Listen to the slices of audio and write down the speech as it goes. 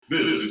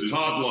This is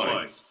Todd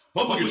Lights,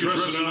 public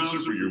address announcer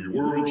for your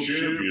world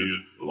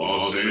champion,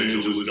 Los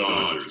Angeles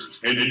Dodgers.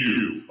 And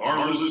you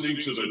are listening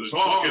to the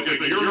Talk at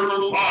the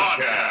Urinal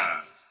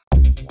podcast.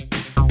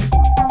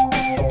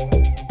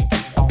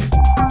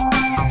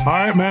 All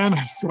right, man.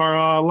 It's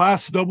our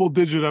last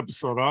double-digit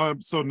episode,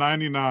 episode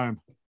 99.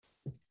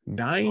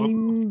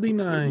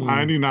 99.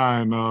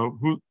 99.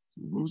 Who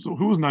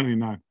was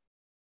 99?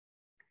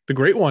 The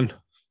great one.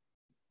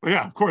 Oh,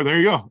 yeah, of course. There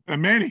you go.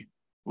 And Manny.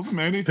 Wasn't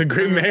Manny? The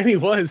great Manny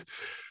was.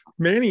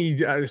 Manny,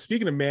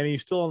 speaking of Manny,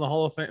 he's still on the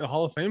Hall of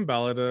Fame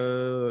ballot.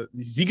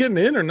 Is he getting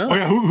in or not? Oh,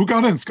 yeah. Who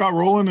got in? Scott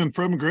Rowland and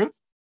Fred McGriff?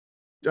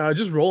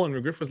 Just Rowland.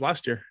 McGriff was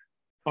last year.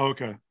 Oh,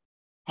 okay.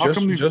 How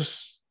come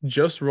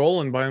just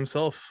Rowland by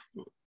himself?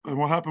 And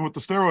what happened with the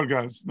steroid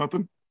guys?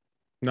 Nothing?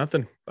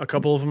 Nothing. A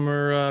couple of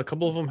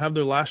them have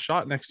their last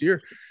shot next year.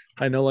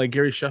 I know, like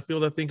Gary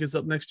Sheffield, I think is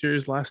up next year.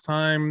 His last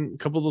time. A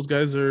couple of those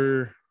guys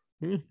are.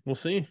 We'll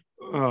see.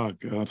 Oh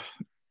God.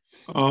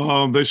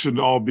 They should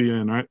all be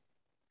in, right?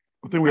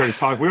 I think we already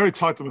talked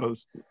about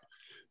this.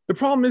 The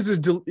problem is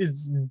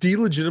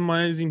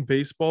delegitimizing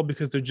baseball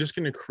because they're just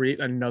going to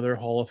create another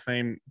Hall of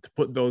Fame to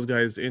put those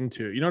guys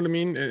into. You know what I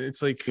mean?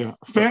 It's like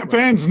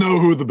fans know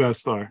who the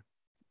best are.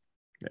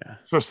 Yeah,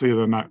 especially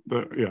they're not.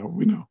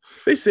 We know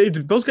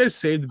those guys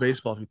saved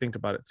baseball. If you think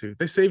about it, too,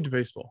 they saved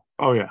baseball.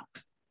 Oh yeah.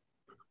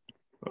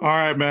 All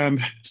right,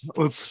 man.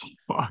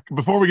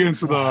 Before we get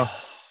into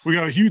we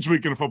got a huge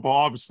weekend of football,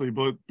 obviously,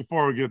 but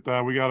before we get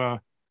that, we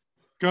gotta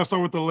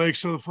start with the Lake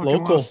Show.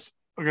 Local.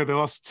 They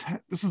lost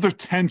 10. This is their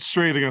 10th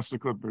straight against the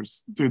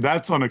Clippers, dude.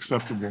 That's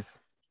unacceptable,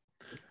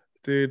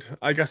 dude.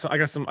 I got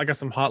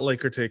some hot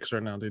Laker takes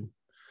right now, dude.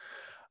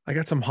 I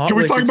got some hot. Can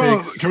we talk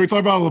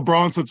about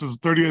LeBron since his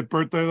 38th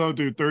birthday though,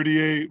 dude?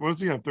 38. What does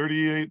he have?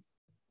 38,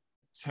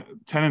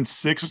 10 and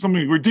 6 or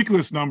something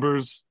ridiculous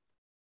numbers.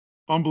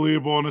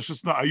 Unbelievable, and it's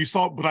just not. You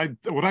saw, but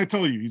what I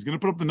tell you, he's going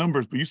to put up the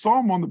numbers. But you saw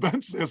him on the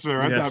bench yesterday,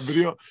 right? Yes. That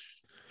video.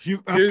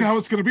 That's how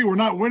it's going to be. We're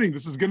not winning.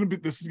 This is going to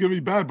be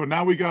bad. But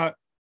now we got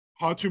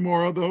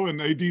Hachimura though, and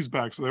AD's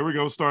back. So there we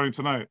go, starting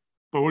tonight.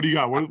 But what do you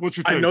got? What's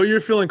your take? I know you're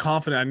feeling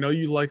confident. I know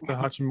you like the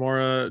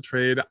Hachimura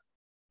trade.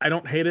 I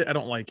don't hate it. I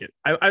don't like it.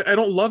 I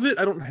don't love it.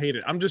 I don't hate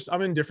it. I'm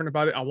indifferent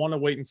about it. I want to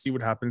wait and see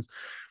what happens.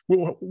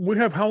 We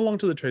have how long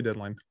to the trade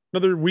deadline?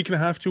 Another week and a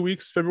half, 2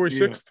 weeks, February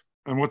 6th.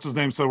 And what's his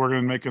name said we're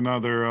going to make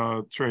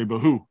another trade, but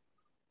who?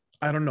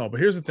 I don't know. But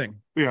here's the thing.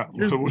 Yeah.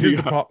 Here's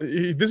the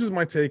problem. This is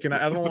my take, and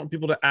I don't want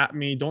people to at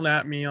me. Don't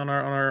at me on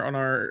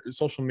our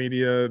social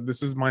media.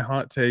 This is my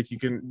hot take. You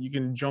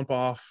can jump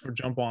off or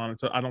jump on.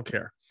 I don't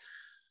care.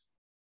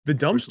 The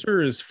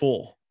dumpster is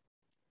full.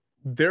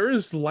 There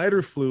is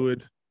lighter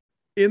fluid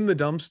in the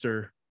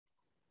dumpster.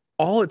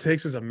 All it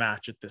takes is a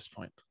match at this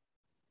point.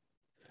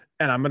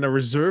 And I'm going to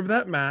reserve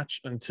that match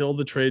until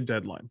the trade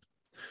deadline.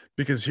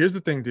 Because here's the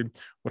thing, dude.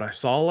 What I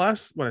saw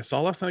last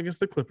night against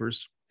the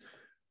Clippers,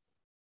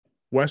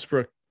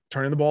 Westbrook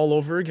turning the ball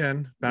over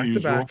again, back to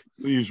back.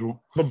 The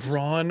usual.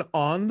 LeBron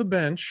on the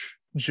bench.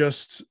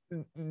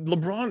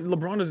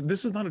 LeBron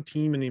this is not a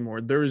team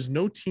anymore. There is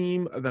no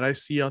team that I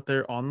see out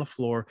there on the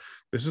floor.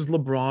 This is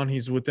LeBron.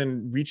 He's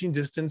within reaching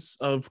distance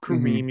of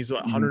Kareem. Mm-hmm. He's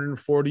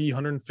 140,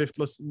 150,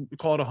 let's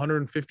call it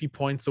 150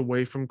 points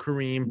away from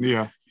Kareem.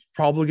 Yeah.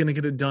 Probably going to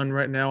get it done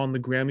right now on the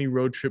Grammy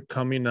road trip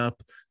coming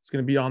up. It's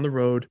going to be on the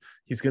road.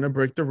 He's going to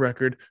break the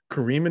record.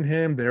 Kareem and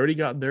him, they already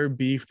got their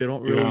beef. They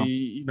don't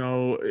really,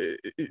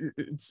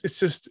 it's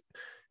just,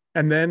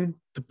 and then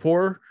to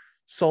pour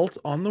salt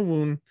on the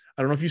wound.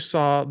 I don't know if you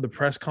saw the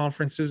press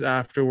conferences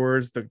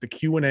afterwards, the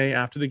Q&A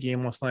after the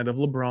game last night of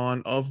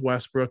LeBron, of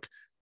Westbrook.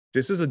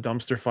 This is a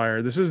dumpster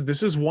fire. This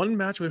is one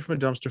match away from a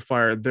dumpster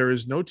fire. There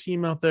is no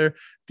team out there.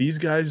 These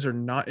guys are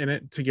not in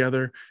it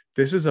together.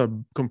 This is a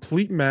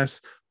complete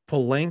mess.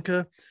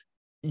 Pelinka,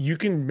 you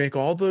can make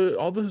all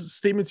the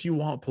statements you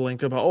want,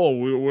 Pelinka, about,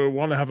 we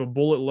want to have a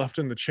bullet left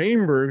in the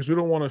chamber because we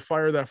don't want to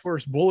fire that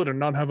first bullet and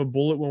not have a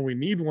bullet when we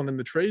need one in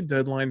the trade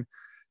deadline.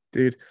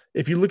 Dude,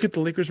 if you look at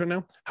the Lakers right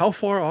now, how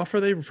far off are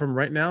they from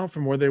right now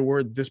from where they were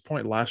at this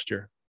point last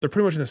year? They're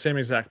pretty much in the same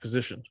exact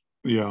position.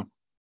 Yeah.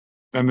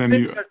 And then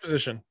exact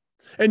position.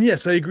 And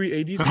yes, I agree.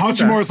 AD's and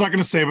Hachimura is not going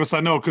to save us. I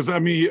know, because I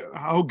mean,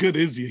 how good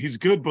is he? He's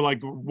good, but like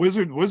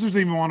Wizards didn't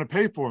even want to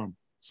pay for him.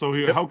 So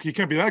he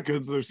can't be that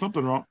good. So there's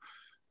something wrong.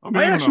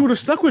 I actually would have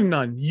stuck with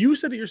none. You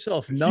said it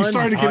yourself. None. You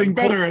started getting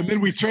better, and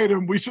then we trade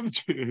him. We should have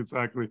traded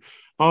exactly.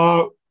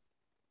 AD.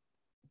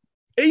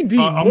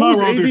 What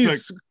was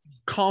AD's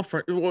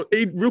conference? Well,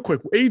 real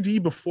quick.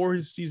 AD before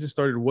his season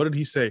started, what did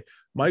he say?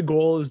 My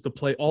goal is to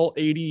play all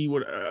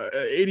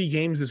 80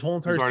 games this whole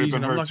entire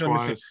season. I'm not going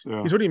to miss it.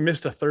 Yeah. He's already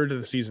missed a third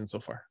of the season so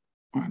far.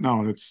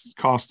 No, it's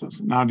cost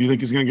us. Now, do you think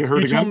he's going to get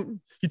hurt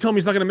again? You tell me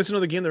he's not going to miss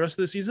another game the rest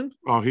of the season?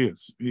 Oh, he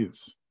is. He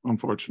is.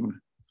 Unfortunately.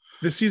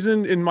 This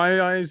season, in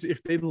my eyes,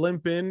 if they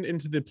limp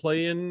into the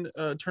play-in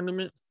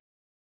tournament,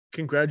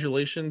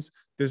 congratulations.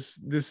 This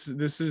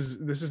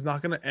is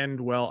not going to end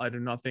well. I do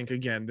not think.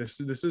 Again, this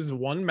is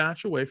one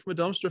match away from a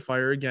dumpster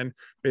fire again,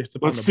 based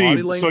upon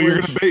body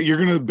language. So you're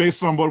gonna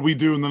base it on what we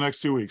do in the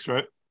next 2 weeks,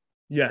 right?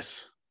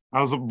 Yes.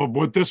 But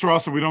with this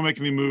roster, we don't make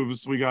any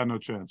moves. We got no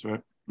chance,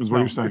 right? Is what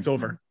you're saying? It's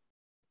over.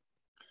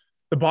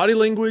 The body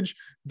language,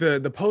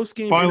 the post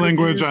game body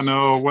language. I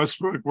know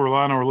Westbrook, we're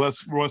relying on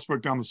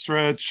Westbrook down the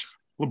stretch.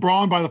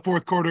 LeBron by the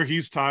fourth quarter,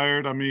 he's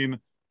tired. I mean,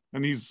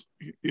 and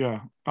I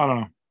don't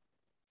know.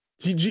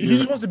 He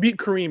just wants to beat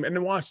Kareem. And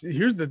then watch.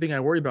 Here's the thing I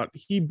worry about.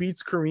 He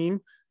beats Kareem,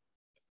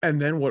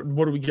 and then what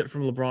do we get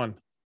from LeBron?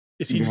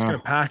 Is he just going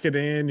to pack it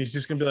in? He's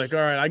just going to be like, all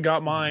right, I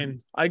got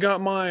mine. Well,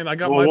 my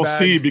we'll bag.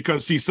 see,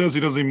 because he says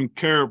he doesn't even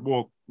care.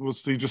 Well, we'll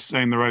see. Just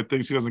saying the right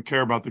things. He doesn't care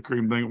about the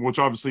Kareem thing, which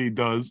obviously he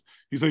does.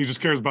 He said he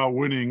just cares about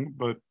winning,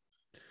 but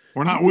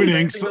we're not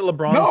winning. So,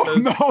 LeBron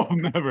says? No,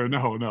 never.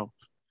 No.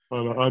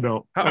 I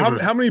don't.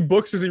 How many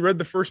books has he read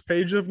the first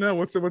page of now?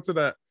 What's it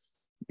at?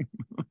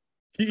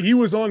 He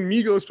was on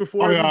Migos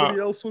before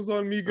everybody else was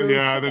on Migos.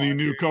 Yeah, then he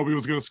knew Kobe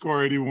was going to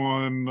score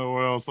 81.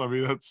 What else? I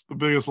mean, that's the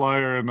biggest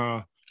liar.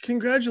 And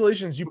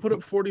congratulations, you put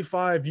up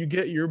 45. You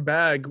get your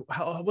bag.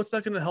 What's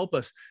that going to help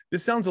us?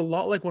 This sounds a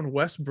lot like when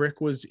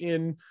Westbrook was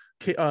in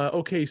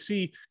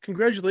OKC.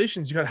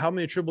 Congratulations, you got how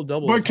many triple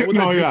doubles? Hey,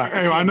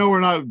 I know we're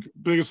not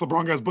biggest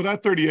LeBron guys, but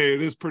at 38,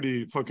 it is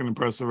pretty fucking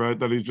impressive, right?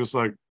 That he's just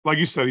like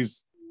you said,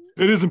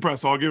 it is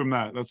impressive. I'll give him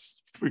that.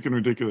 That's freaking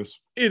ridiculous.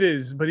 It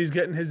is, but he's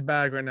getting his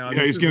bag right now.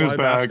 Yeah, he's getting his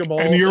bag.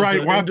 And you're right.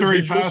 After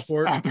he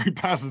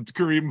passes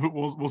Kareem,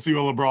 we'll see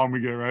what LeBron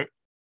we get, right?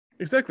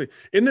 Exactly.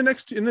 In the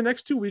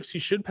next 2 weeks, he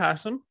should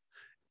pass him,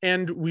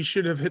 and we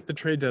should have hit the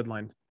trade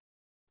deadline.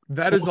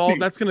 That's going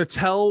to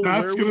tell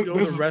where we go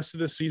the rest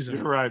of the season.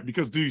 You're right.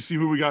 Because do you see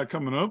who we got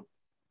coming up?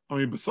 I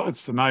mean,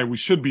 besides tonight, we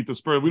should beat the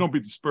Spurs. We don't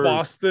beat the Spurs.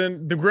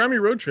 Boston, the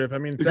Grammy road trip. I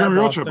mean, it's at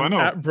Boston, I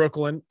know. At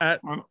Brooklyn, at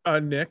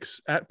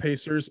Knicks, at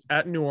Pacers,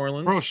 at New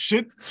Orleans. Bro,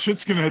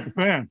 shit's gonna hit the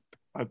fan.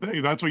 I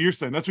think that's what you're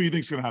saying. That's what you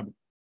think's gonna happen.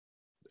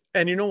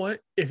 And you know what?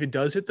 If it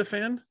does hit the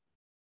fan,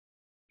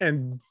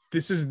 and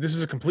this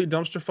is a complete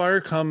dumpster fire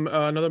come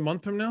another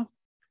month from now,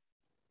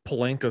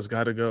 Pelinka's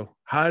got to go.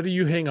 How do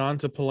you hang on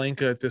to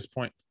Pelinka at this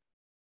point?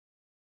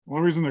 The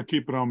only reason they're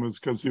keeping him is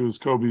because he was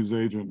Kobe's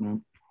agent,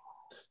 man.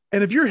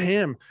 And if you're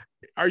him,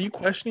 are you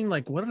questioning,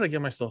 like, what did I get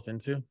myself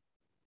into?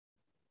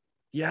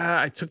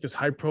 Yeah, I took this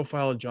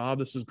high-profile job.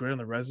 This is great on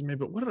the resume,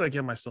 but what did I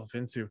get myself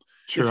into?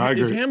 Sure, I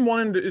agree. Is him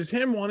wanting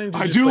to?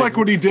 I do like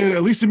what he did.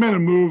 At least he made a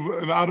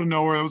move out of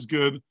nowhere. That was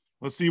good.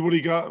 Let's see what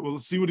he got. Well,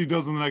 let's see what he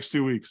does in the next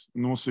 2 weeks,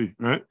 and we'll see.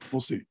 Right? We'll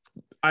see.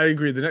 I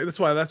agree. That's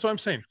why I'm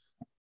saying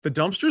the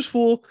dumpster's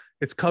full.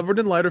 It's covered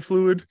in lighter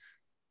fluid.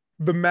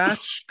 The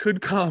match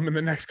could come in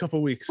the next couple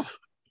of weeks.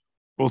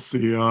 We'll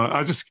see.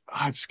 I just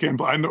can't.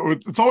 I know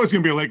it's always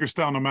going to be a Lakers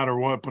style no matter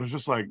what, but it's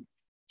just like,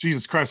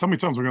 Jesus Christ, how many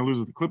times we're going to lose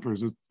with the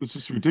Clippers? It's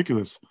just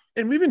ridiculous.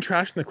 And we've been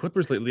trashing the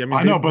Clippers lately. I mean,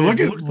 I know, but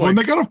look at when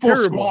they got a full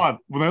squad.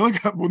 When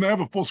they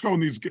have a full squad,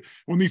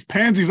 when these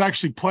pansies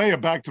actually play a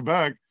back to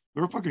back,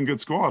 they're a fucking good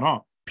squad, huh?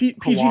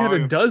 PG had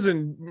a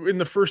dozen in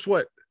the first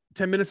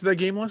 10 minutes of that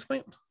game last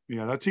night.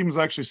 Yeah, that team is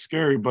actually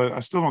scary, but I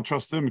still don't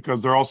trust them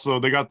because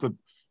they got the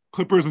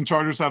Clippers and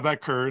Chargers have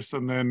that curse,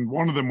 and then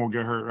one of them will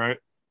get hurt, right?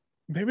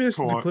 Maybe this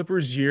is the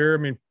Clippers' year. I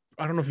mean,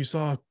 I don't know if you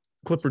saw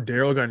Clipper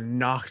Daryl got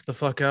knocked the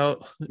fuck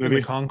out in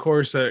the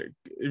concourse. Have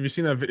you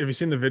seen that? Have you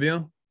seen the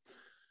video?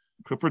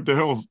 Clipper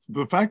Daryl's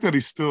the fact that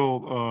he's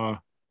still.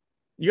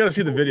 You got to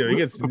see the video. He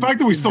gets the fact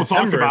that we still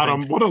talk about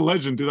him. What a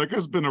legend, dude! That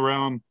guy's been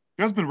around.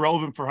 That guy's been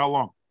relevant for how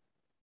long?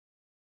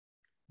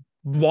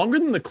 Longer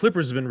than the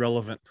Clippers have been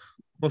relevant.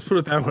 Let's put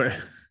it that way.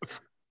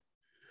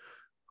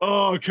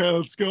 Oh, okay,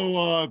 let's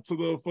go to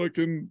the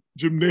fucking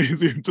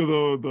gymnasium, to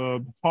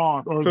the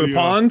pond. Or the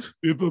pond?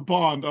 The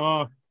pond.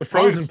 The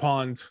frozen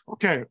pond.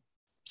 Okay,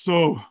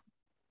 so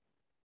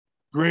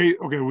great.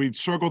 Okay, we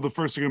struggled the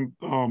first game,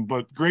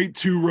 but great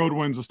 2 road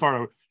wins to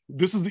start out.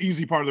 This is the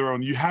easy part of the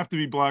road. You have to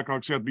be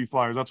Blackhawks, you have to be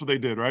Flyers. That's what they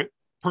did, right?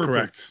 Perfect.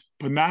 Correct.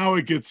 But now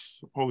it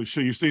gets, holy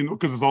shit, you've seen,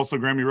 because it's also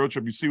Grammy road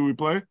trip. You see what we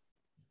play?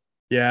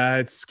 Yeah,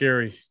 it's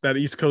scary. That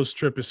East Coast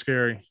trip is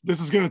scary.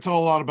 This is going to tell a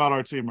lot about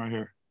our team right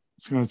here.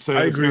 It's going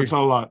to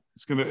tell a lot.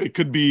 It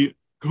could be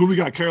who we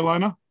got.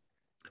 Carolina.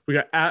 We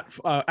got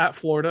at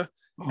Florida,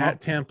 at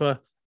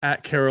Tampa,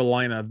 at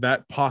Carolina.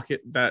 That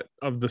pocket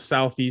of the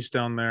Southeast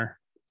down there.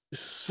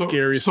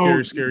 Scary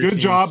Good teams.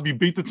 Job. You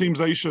beat the teams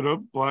that you should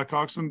have.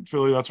 Blackhawks and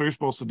Philly. That's what you're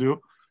supposed to do.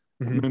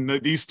 Mm-hmm. And then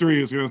these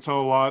 3 is going to tell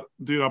a lot,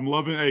 dude. I'm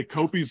loving.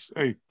 Kopi's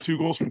 2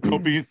 goals from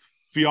Kopi.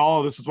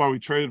 Fiala. This is why we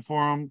traded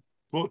for him.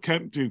 Well,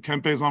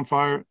 Kempe's on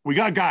fire. We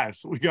got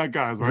guys. Right? We got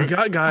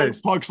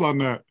guys. Pucks on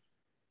that.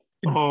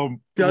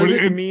 Does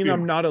it mean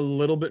I'm not a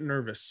little bit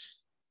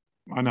nervous?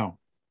 I know.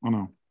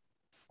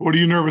 What are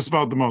you nervous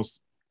about the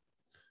most?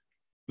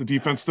 The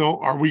defense still?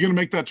 Are we going to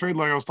make that trade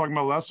like I was talking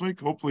about last week?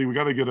 Hopefully, we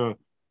got to get a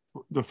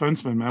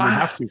defenseman, man. We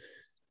have to.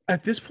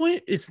 At this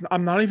point,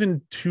 I'm not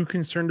even too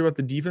concerned about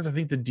the defense. I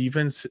think the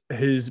defense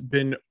has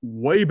been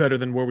way better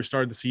than where we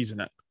started the season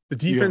at. The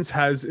defense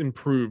has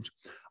improved.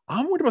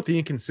 I'm worried about the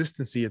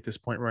inconsistency at this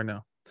point right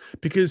now.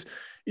 Because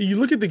you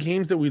look at the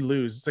games that we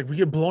lose, it's like we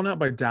get blown out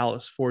by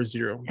Dallas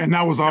 4-0. And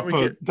that was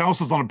Dallas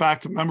was on a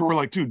back to, remember, we're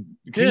like, dude,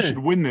 you should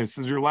win this.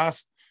 This is your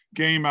last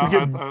game out.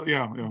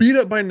 Beat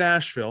up by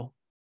Nashville.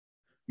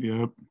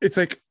 Yep. It's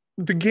like,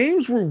 the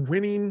games we're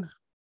winning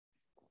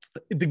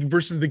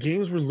versus the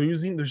games we're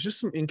losing, there's just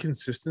some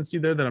inconsistency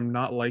there that I'm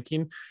not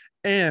liking.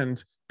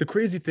 And the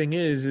crazy thing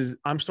is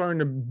I'm starting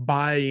to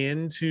buy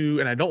into,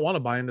 and I don't want to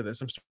buy into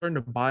this, I'm starting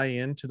to buy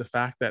into the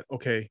fact that,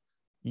 okay,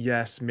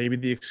 yes, maybe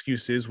the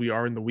excuse is we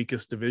are in the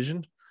weakest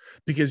division,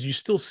 because you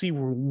still see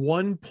we're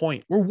 1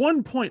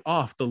 point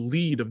off the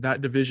lead of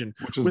that division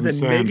with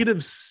insane. a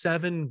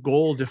 -7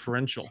 goal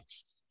differential.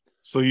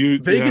 So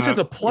Vegas is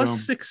a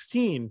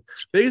 +16.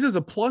 Vegas is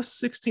a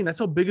 +16. That's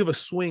how big of a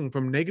swing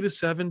from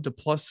 -7 to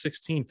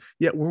 +16.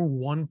 Yet we're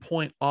 1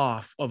 point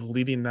off of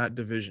leading that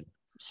division.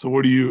 So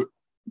what do you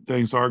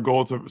think is our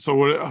goal to? So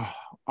what? I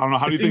don't know.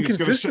 How do you think it's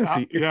going to?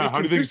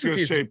 How do you think it's going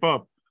to shape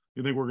up?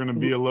 You think we're going to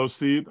be a low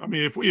seed? I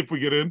mean, if we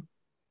get in,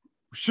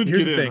 we should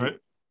get in, right?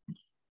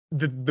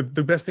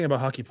 The best thing about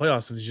hockey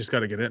playoffs is you just got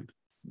to get in.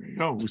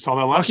 We saw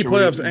that last year.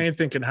 Hockey playoffs,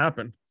 anything can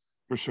happen.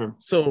 For sure.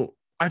 So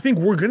I think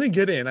we're going to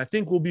get in. I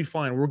think we'll be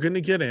fine. We're going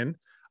to get in.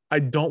 I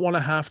don't want to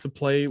have to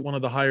play one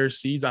of the higher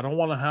seeds. I don't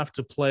want to have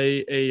to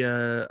play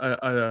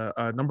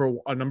a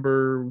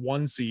number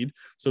 1 seed.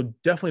 So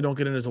definitely don't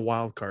get in as a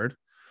wild card.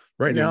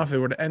 Right now, if they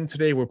were to end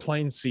today, we're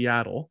playing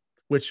Seattle,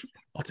 which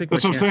I'll take.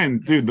 That's what I'm saying,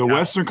 dude. The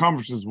Western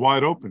Conference is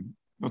wide open.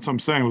 That's what I'm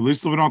saying. At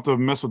least we don't have to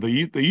mess with the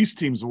East. The East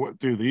teams,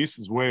 dude. The East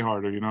is way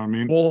harder. You know what I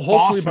mean? Well,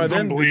 hopefully by then,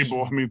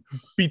 unbelievable. I mean,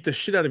 beat the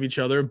shit out of each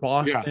other.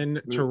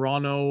 Boston,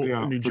 Toronto,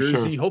 New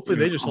Jersey. Sure. Hopefully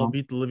they just all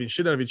beat the living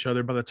shit out of each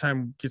other. By the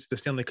time it gets to the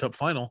Stanley Cup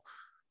final,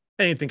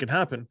 anything can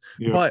happen.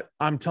 But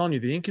I'm telling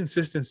you, the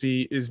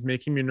inconsistency is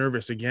making me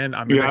nervous again.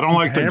 I don't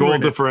like the goal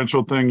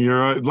differential thing. You're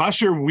right.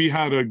 Last year we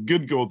had a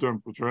good goal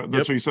differential, right?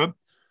 That's what you said?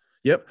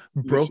 Yep.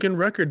 Broken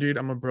record, dude.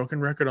 I'm a broken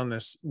record on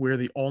this. We're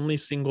the only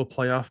single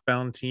playoff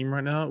bound team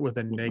right now with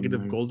a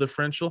negative goal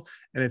differential,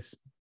 and it's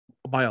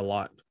by a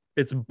lot.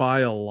 It's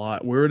by a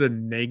lot. We're at a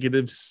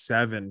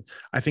 -7.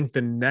 I think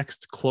the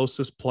next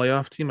closest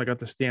playoff team, I got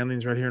the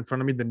standings right here in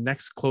front of me. The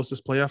next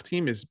closest playoff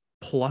team is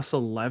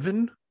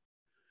 +11.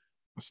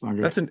 That's not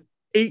good. That's an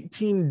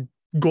 18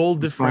 goal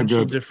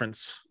differential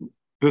difference.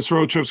 This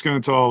road trip's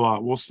going to tell a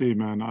lot. We'll see,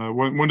 man.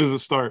 When does it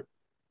start?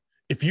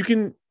 If you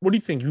can, what do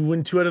you think? You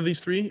win 2 out of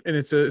these 3, and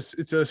it's a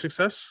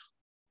success.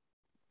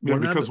 Yeah,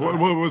 because what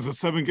was a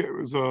 7-game? It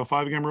was a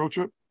 5-game road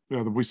trip.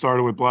 Yeah, we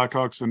started with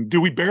Blackhawks, and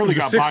we barely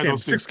got by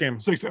those 6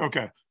 games. 6.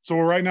 Okay, so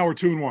right now we're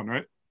 2-1,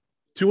 right?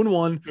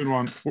 2-1.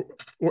 2-1.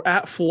 We're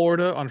at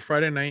Florida on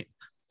Friday night.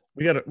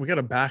 We got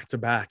a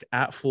back-to-back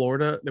at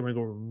Florida. Then we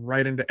go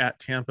right into at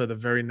Tampa the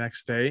very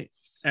next day,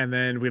 and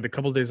then we have a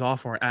couple of days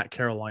off, and we're at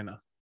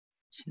Carolina.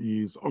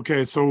 Jeez.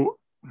 Okay, so.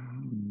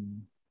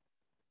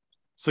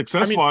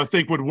 Successful, I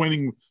think, with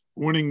winning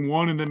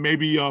 1 and then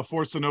maybe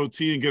force an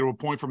OT and get a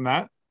point from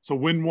that. So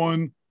win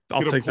 1,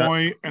 get a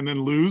point, and then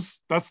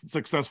lose. That's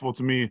successful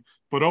to me.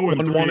 But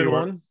 0-3.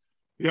 1-1.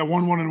 Yeah,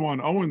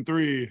 1-1.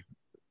 0-3.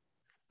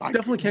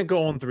 Definitely can't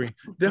go 0-3.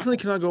 Definitely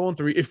cannot go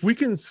 0-3. If we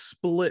can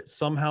split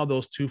somehow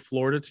those 2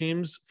 Florida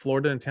teams,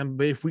 Florida and Tampa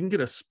Bay, if we can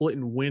get a split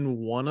and win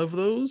one of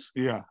those,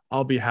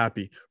 I'll be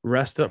happy.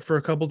 Rest up for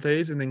a couple of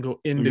days and then go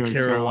into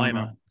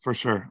Carolina. For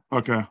sure.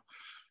 Okay.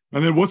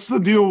 And then what's the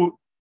deal?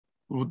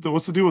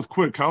 What's the deal with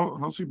Quick?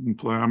 How's he been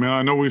playing? I mean,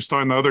 I know we've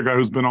started the other guy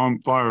who's been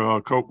on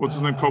fire. What's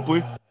his name?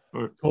 Copley.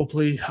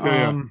 Copley.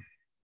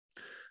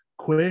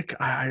 Quick.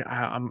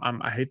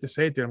 I hate to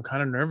say it, dude. I'm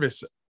kind of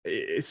nervous.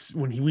 It's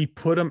when we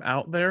put him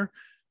out there,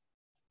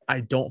 I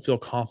don't feel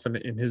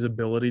confident in his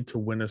ability to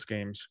win us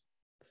games.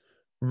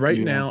 Right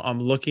now, I'm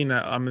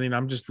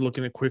just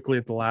looking at quickly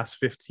at the last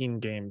 15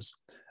 games,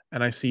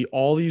 and I see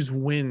all these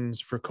wins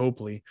for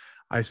Copley.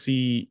 I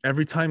see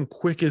every time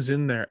Quick is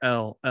in there,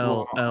 L.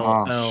 But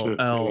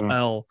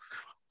I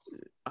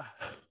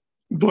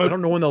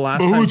don't know when the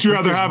last time would you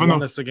rather have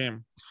won us a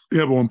game.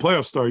 Yeah, but when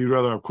playoffs start, you'd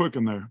rather have Quick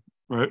in there,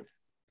 right?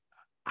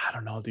 I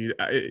don't know, dude.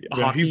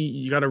 Hockey,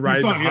 you got to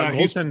ride the hot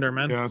goaltender,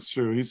 man. Yeah, that's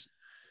true.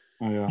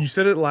 You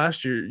said it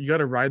last year. You got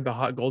to ride the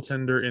hot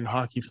goaltender in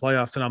hockey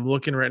playoffs. And I'm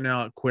looking right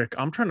now at Quick.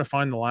 I'm trying to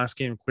find the last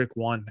game Quick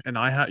won. And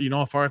you know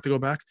how far I have to go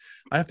back?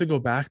 I have to go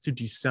back to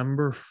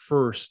December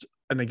 1st.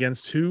 And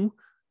against who?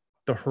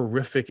 The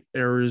horrific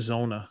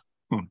Arizona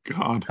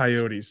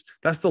Coyotes.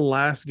 That's the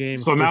last game.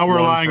 So now we're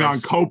relying on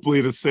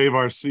Copley to save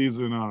our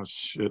season. Oh,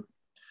 shit.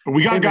 But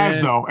we got guys,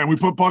 though, and we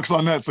put pucks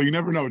on net. So you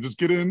never know. Just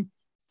get in.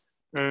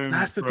 And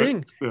that's the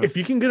thing. Yeah. If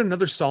you can get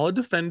another solid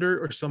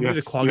defender or somebody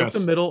to clog up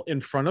the middle in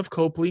front of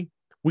Copley,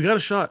 we got a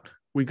shot.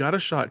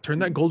 Turn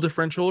that goal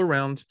differential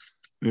around.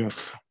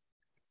 Yes.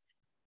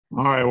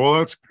 All right. Well,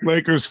 that's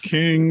Lakers,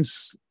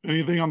 Kings.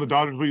 Anything on the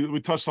Dodgers? We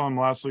touched on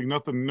them last week.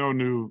 Nothing. No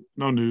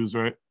news,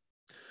 right?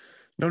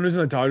 No news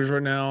on the Dodgers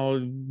right now.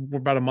 We're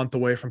about a month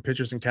away from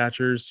pitchers and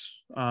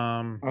catchers.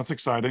 That's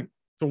exciting.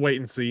 It's a wait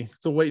and see.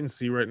 It's a wait and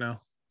see right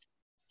now.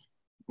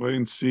 Wait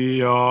and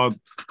see.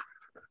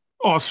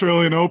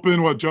 Australian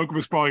Open. What,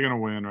 Djokovic's probably going to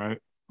win, right?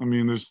 I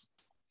mean, there's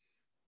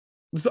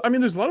a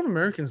lot of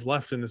Americans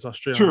left in this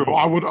Australian. True.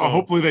 Open,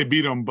 hopefully they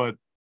beat him, but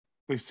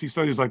he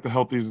said he's like the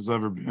healthiest he's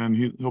ever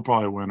been. He'll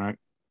probably win, right?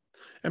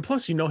 And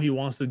plus, he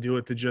wants to do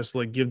it to just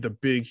like give the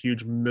big,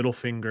 huge middle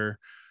finger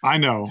I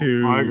know.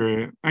 to I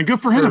agree. And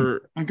good for him.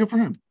 And good for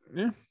him.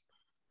 Yeah.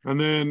 And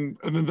then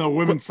the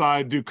women's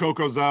side, dude,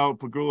 Coco's out,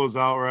 Pagula's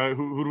out, right?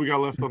 Who do we got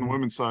left on the Mhm.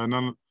 women's side?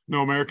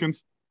 No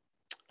Americans?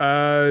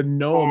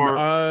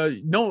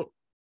 No.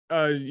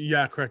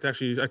 Yeah, correct.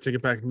 Actually, I take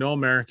it back. No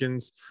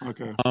Americans.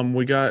 Okay.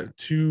 We got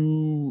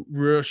 2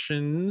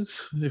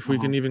 Russians, if we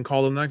can even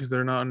call them that, because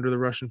they're not under the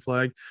Russian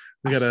flag.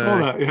 We got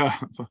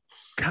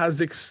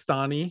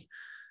Kazakhstani,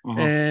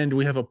 and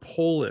we have a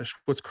Polish.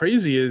 What's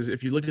crazy is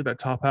if you look at that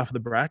top half of the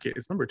bracket,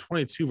 it's number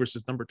 22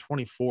 versus number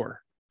 24.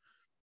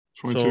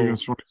 22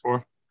 against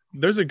 24.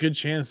 There's a good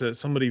chance that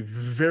somebody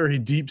very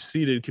deep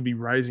seated could be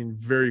rising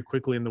very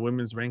quickly in the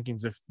women's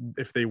rankings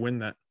if they win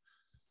that.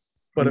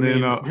 But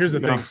here's the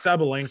thing: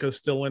 Sabalenka's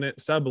still in it.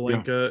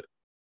 Sabalenka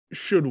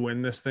should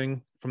win this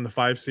thing from the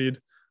 5 seed,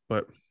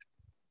 but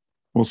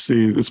we'll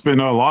see. It's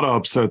been a lot of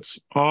upsets.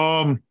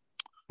 Well,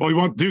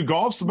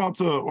 golf's about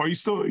to.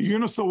 You're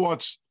gonna still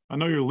watch? I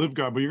know you're a live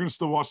guy, but you're gonna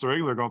still watch the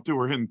regular golf too.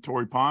 We're hitting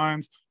Torrey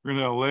Pines. We're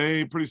gonna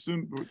LA pretty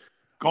soon.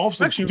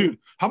 Golf's actually, dude.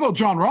 How about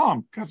John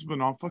Rahm? Guy's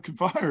been on fucking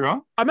fire, huh?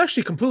 I'm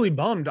actually completely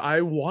bummed.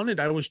 I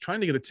was trying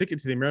to get a ticket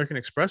to the American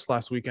Express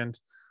last weekend.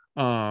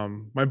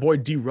 My boy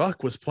D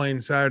Ruck was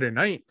playing Saturday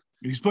night.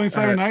 He's playing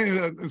Saturday night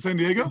in San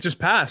Diego. It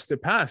passed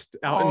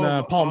out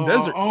in Palm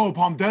Desert. Oh,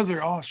 Palm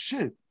Desert. Oh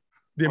shit.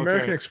 The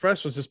American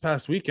Express was this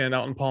past weekend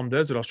out in Palm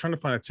Desert. I was trying to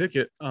find a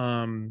ticket.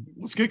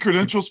 Let's get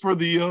credentials for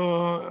the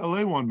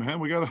LA one,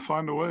 man. We got to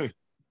find a way.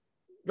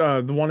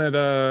 The one at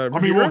I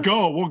mean, we'll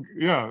go.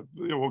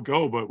 We'll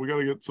go, but we got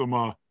to get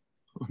some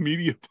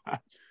media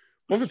pass.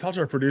 We'll have to talk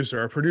to our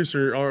producer.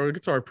 Or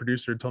get to our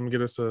producer. Tell him to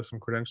get us some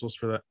credentials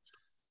for that.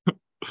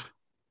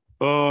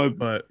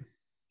 But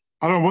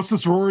I don't know. What's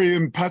this Rory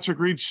and Patrick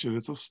Reed shit?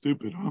 It's so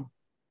stupid, huh?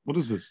 What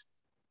is this?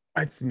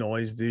 It's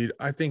noise, dude.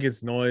 I think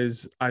it's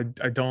noise. I'm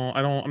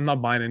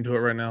not buying into it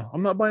right now.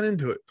 I'm not buying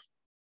into it.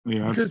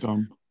 Yeah, that's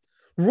dumb.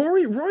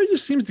 Rory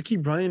just seems to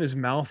keep running his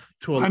mouth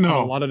to a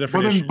lot of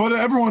different issues.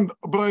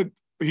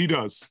 He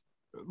does.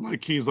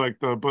 Like he's like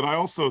but I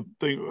also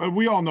think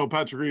we all know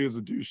Patrick Reed is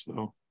a douche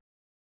though.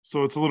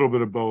 So it's a little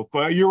bit of both.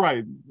 But you're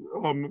right.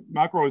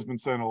 McElroy's been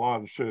saying a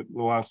lot of shit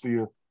the last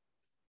year.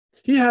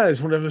 He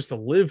has whatever it's the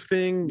live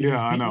thing.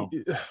 Yeah, I know.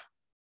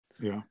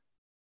 Yeah.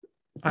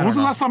 When was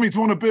the last time he's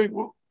won a big?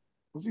 Well,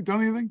 has he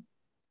done anything?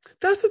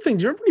 That's the thing.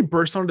 Do you remember when he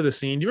burst onto the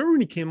scene? Do you remember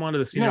when he came onto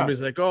the scene? Yeah.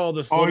 Everybody's like, "Oh,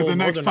 the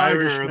next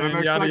Tiger,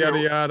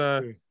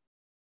 yada."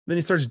 Then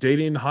he starts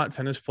dating hot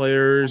tennis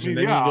players, and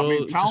then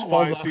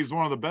talent-wise, he's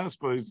one of the best.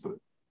 But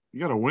you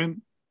got to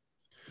win.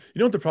 You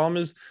know what the problem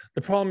is?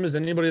 The problem is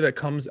anybody that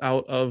comes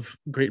out of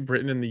Great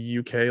Britain and the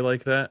UK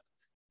like that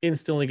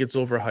instantly gets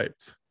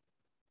overhyped.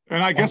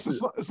 And I guess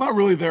it's not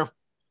really their.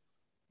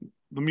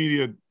 The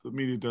media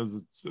does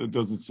its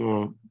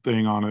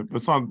thing on it, but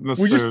it's not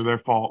necessarily their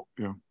fault.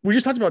 Yeah. We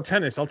just talked about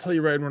tennis. I'll tell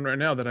you right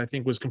now that I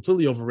think was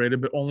completely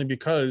overrated, but only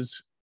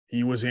because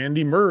he was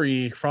Andy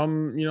Murray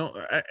from,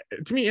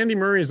 to me, Andy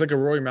Murray is like a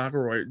Rory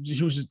McIlroy.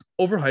 He was just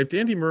overhyped.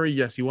 Andy Murray,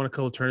 yes, he won a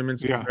couple of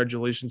tournaments. Yeah.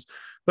 Congratulations.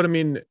 But I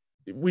mean,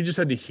 we just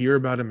had to hear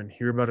about him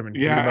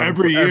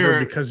every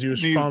year because he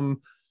was from.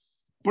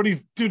 But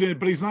he's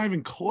not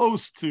even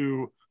close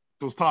to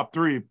those top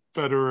 3,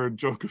 Federer,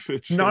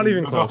 Djokovic. Not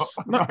even close.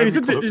 He's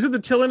at the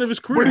tail end of his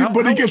career.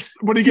 But he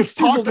gets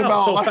talked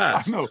about so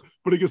fast. I know,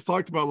 but he gets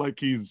talked about like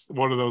he's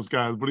one of those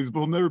guys. But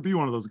he'll never be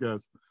one of those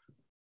guys.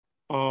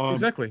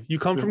 Exactly. You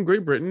come from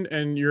Great Britain,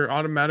 and you're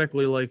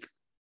automatically like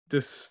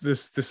this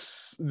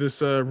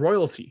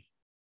royalty.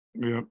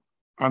 Yeah,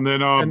 and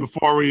then and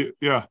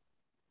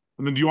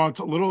then do you want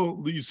a little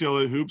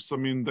UCLA hoops? I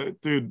mean,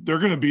 dude, they're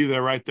going to be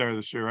there right there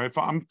this year, right?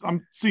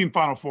 I'm seeing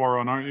Final Four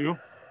on, aren't you?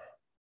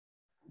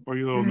 Or are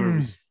you a little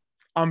nervous?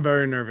 I'm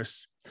very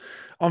nervous.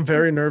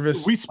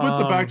 We split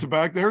the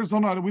back-to-back.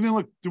 Arizona, we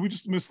didn't did we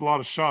just miss a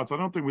lot of shots? I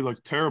don't think we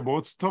looked terrible.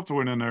 It's tough to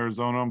win in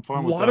Arizona. I'm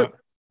fine with that.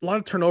 A lot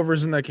of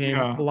turnovers in that game.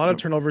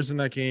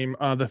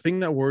 The thing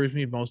that worries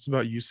me most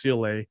about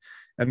UCLA,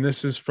 and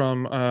this is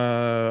from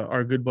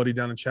our good buddy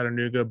down in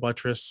Chattanooga,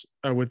 Buttress,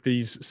 with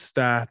these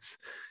stats.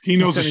 He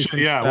knows the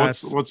shit. Yeah,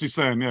 what's he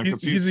saying? Yeah,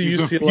 because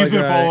he's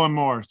been following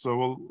more.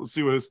 So we'll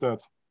see what his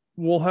stats.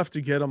 We'll have to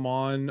get him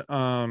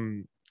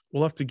on.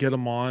 We'll have to get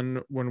him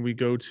on when we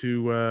go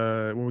to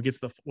when we get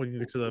to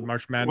the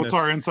March Madness. What's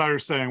our insider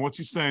saying? What's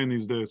he saying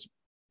these days?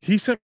 He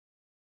sent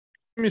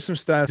me some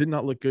stats. Did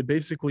not look good.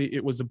 Basically,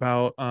 it was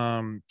about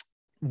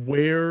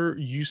where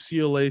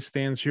UCLA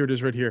stands. Here it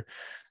is, right here.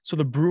 So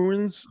the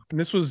Bruins, and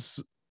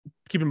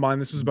keep in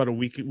mind, this was about a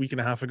week and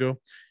a half ago.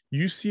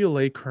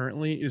 UCLA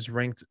currently is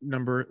ranked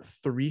number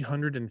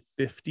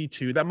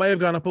 352. That might have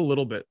gone up a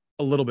little bit,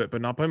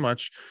 but not by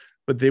much.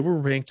 But they were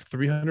ranked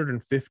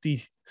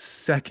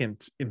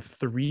 352nd in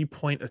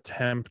 3-point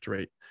attempt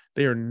rate.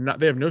 They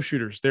have no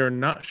shooters. They are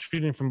not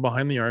shooting from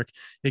behind the arc.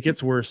 It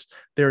gets worse.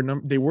 They were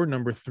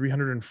number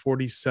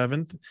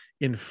 347th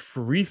in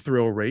free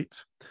throw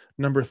rate,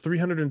 number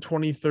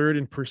 323rd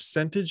in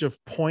percentage of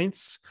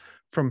points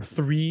from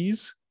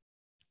threes,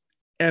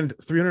 and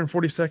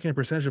 342nd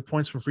percentage of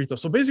points from free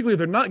throws. So basically,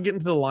 they're not getting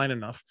to the line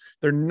enough.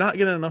 They're not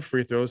getting enough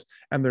free throws,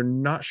 and they're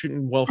not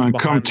shooting well from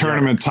behind. Come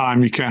tournament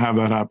time, you can't have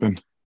that happen.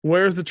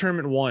 Where's the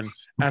tournament one?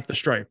 At the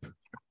stripe.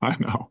 I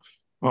know.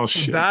 Oh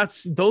shit.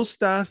 That's those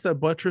stats that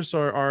buttress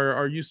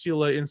our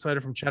UCLA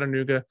insider from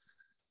Chattanooga.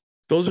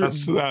 Those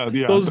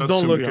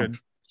don't look good.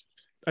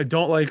 I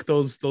don't like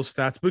those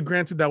stats. But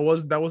granted, that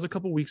was a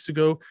couple weeks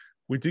ago.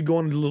 We did go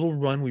on a little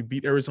run. We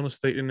beat Arizona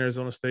State in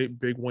Arizona State,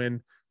 big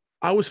win.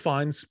 I was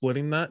fine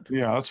splitting that.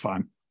 Yeah, that's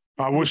fine.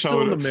 I wish I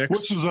would. Wish it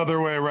was the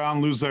other way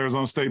around. Lose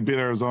Arizona State, beat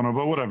Arizona,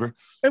 but whatever.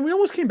 And we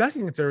almost came back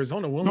against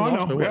Arizona. We only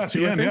lost by what, at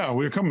the end,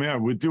 we come. Yeah,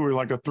 we do. We're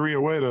like a 3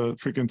 away to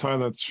freaking tie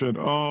that shit.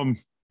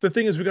 The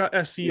thing is, we got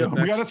SC up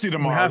next. We got SC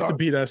tomorrow. We have to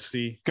beat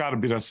SC. Got to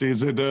beat SC.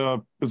 Is it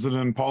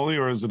in Pauley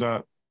or is it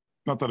at?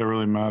 Not that it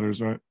really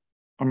matters, right?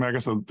 I mean, I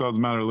guess it does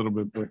matter a little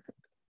bit, but.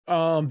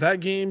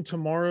 That game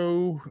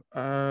tomorrow.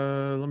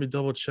 Let me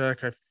double check.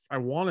 I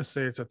want to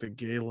say it's at the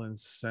Galen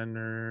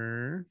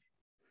Center.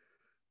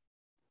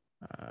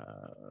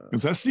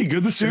 Is SC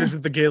good this year? It is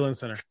at the Galen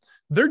Center.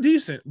 They're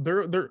decent.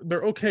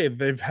 They're okay.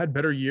 They've had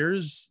better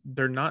years.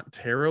 They're not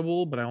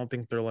terrible, but I don't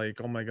think they're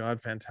like, oh my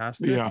god,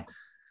 fantastic. Yeah.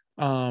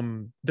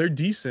 They're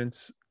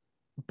decent,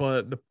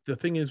 but the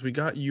thing is, we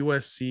got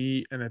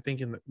USC, and I think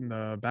in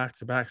the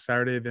back-to-back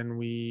Saturday. Then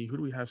who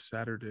do we have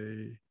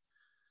Saturday?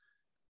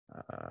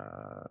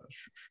 I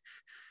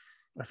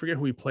forget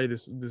who we play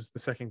this the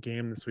second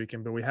game this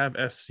weekend, but we have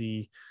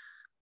SC.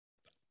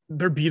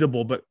 They're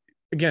beatable, but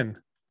again,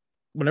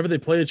 whenever they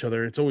play each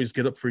other, it's always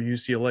get up for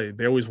UCLA.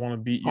 They always want to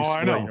beat UCLA. Oh,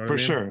 I know, you know for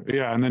sure.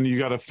 Yeah, and then you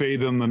got to fade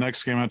them the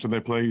next game after they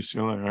play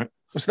UCLA, right?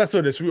 So that's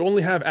what it is. We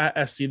only have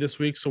at SC this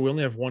week, so we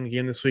only have one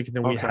game this week, and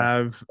then we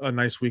have a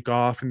nice week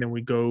off, and then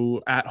we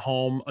go at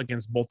home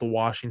against both the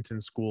Washington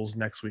schools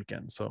next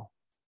weekend. So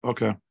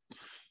okay.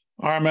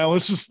 All right, man.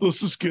 Let's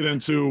just get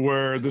into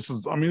where this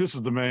is. I mean, this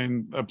is the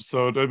main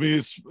episode. I mean,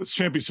 it's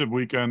championship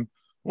weekend,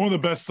 one of the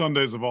best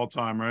Sundays of all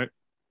time, right?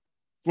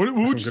 What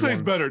would you say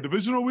is better,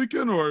 divisional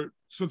weekend, or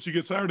since you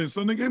get Saturday and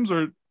Sunday games,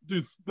 or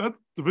dude, that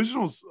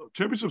divisional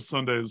championship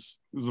Sundays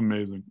is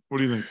amazing. What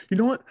do you think? You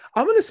know what?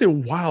 I'm gonna say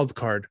wild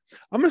card.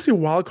 I'm gonna say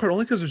wild card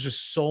only because there's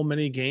just so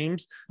many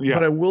games. Yeah.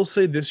 But I will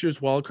say this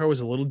year's wild card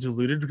was a little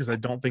diluted because I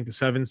don't think the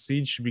 7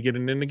 seeds should be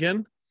getting in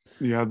again.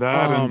 Yeah,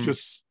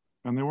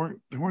 and they weren't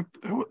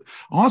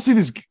honestly,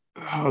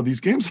 these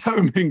games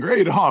haven't been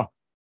great, huh?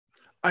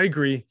 I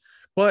agree,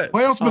 but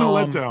playoffs been a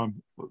letdown.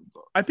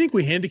 I think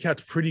we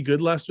handicapped pretty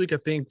good last week. I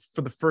think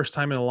for the first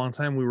time in a long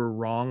time we were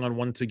wrong on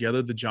one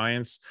together. The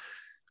Giants,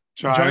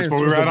 but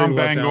we were right on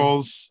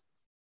Bengals.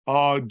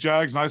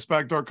 Jags, nice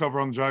backdoor cover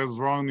on the Jags. Was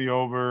wrong on the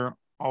over.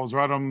 I was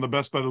right on the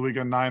best bet of the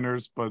weekend,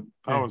 Niners, but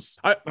that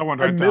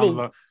went right down to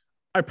that.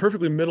 I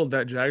perfectly middled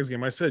that Jags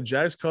game. I said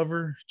Jags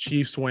cover,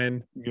 Chiefs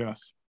win.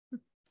 Yes.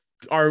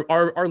 Our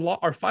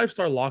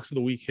 5-star locks of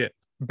the week hit.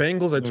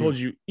 Bengals, I told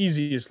you,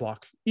 easiest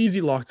lock. Easy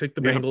lock, take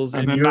the Bengals.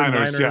 And then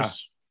Niners. Yeah.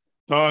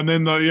 And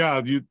then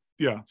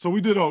So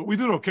we did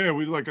okay. I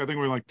think we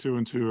were like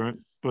 2-2, right?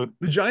 But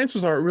the Giants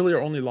was really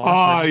our only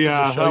loss.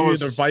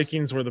 The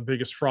Vikings were the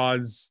biggest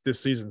frauds this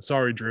season.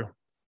 Sorry, Drew.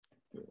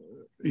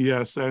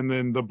 Yes, and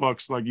then the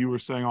Bucks, like you were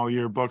saying all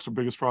year, Bucks are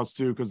biggest frauds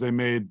too because they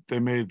made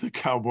the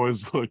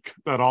Cowboys that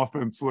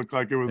offense look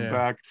like it was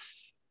back.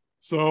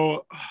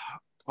 So,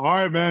 all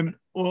right, man.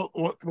 Well,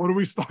 what do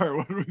we start?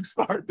 What do we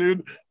start,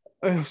 dude?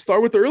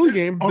 Start with the early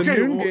game. The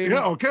noon game.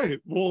 Yeah. Okay.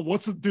 Well,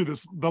 what's it do?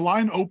 The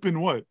line open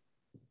what?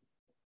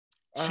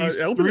 Chiefs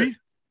 3.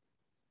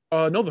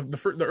 No,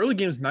 the early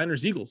game is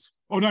Niners Eagles.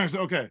 Oh, Niners.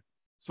 Okay.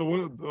 So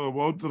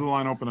what did the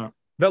line open at?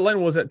 That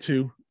line was at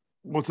 2.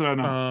 What's it at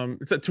now?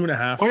 It's at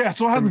 2.5. Oh yeah,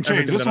 so it hasn't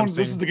changed. This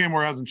is the game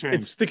where it hasn't changed.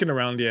 It's sticking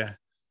around, yeah.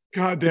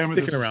 God damn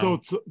it, this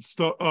is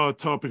so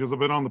tough because I've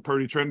been on the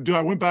Purdy trend. Dude,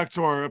 I went back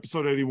to our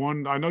episode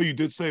 81. I know you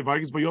did say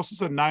Vikings, but you also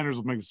said Niners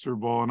would make the Super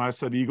Bowl, and I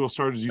said Eagles,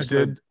 Chargers.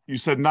 You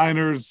said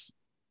Niners,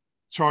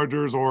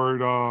 Chargers,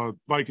 or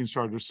Vikings,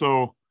 Chargers.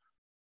 So,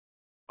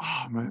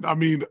 man, I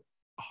mean,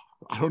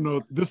 I don't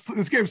know.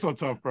 This game's so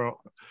tough, bro.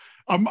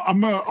 I'm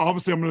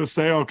gonna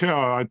say okay.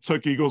 I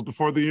took Eagles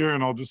before the year,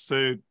 and I'll just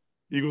say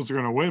Eagles are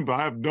gonna win, but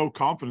I have no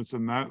confidence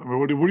in that. I mean,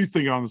 what do you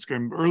think on this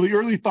game?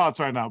 Early thoughts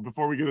right now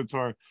before we get into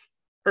our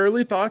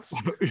early thoughts.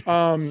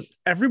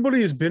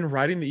 Everybody has been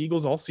riding the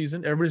Eagles all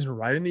season. Everybody's been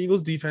riding the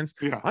Eagles defense.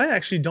 Yeah. I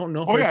actually don't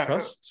know if I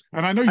trust.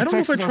 And I know I don't know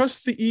if I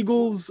trust the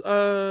Eagles.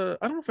 I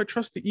don't know if I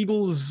trust the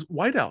Eagles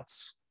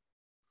wideouts.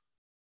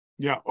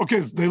 Yeah. Okay.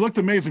 They looked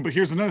amazing, but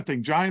here's another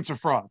thing: Giants are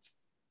frauds,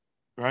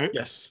 right?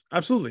 Yes,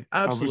 absolutely.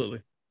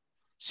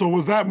 So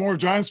was that more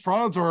Giants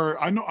frauds,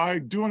 or I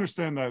do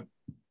understand that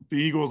the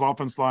Eagles'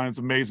 offense line is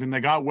amazing. They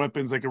got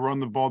weapons; they can run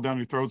the ball down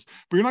your throats,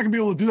 but you're not going to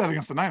be able to do that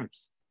against the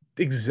Niners.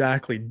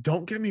 Exactly.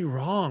 Don't get me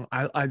wrong.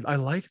 I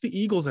like the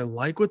Eagles. I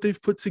like what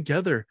they've put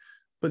together.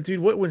 But dude,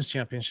 what wins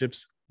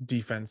championships?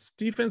 Defense.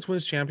 Defense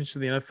wins championships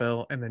in the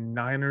NFL, and the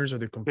Niners are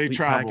the complete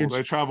package.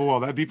 They travel well.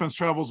 That defense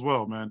travels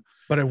well, man.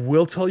 But I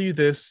will tell you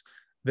this: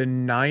 the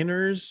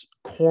Niners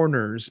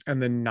corners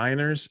and the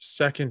Niners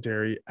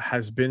secondary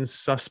has been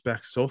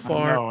suspect so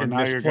far in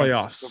this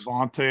playoffs.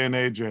 Devontae and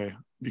AJ,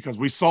 because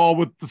we saw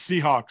with the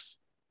Seahawks,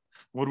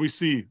 what do we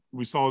see?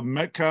 We saw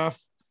Metcalf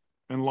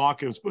and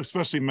Lockett,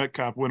 especially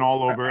Metcalf, went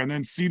all over, and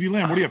then CeeDee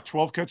Lamb. What do you have?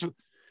 12 catches.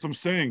 That's what I'm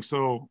saying.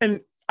 So,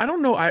 and I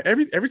don't know.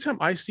 Every time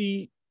I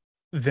see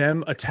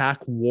them attack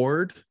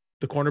Ward,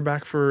 the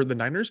cornerback for the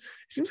Niners, it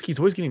seems like he's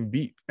always getting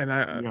beat. And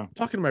I'm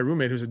talking to my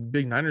roommate who's a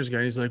big Niners guy,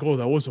 and he's like, "Oh,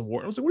 that wasn't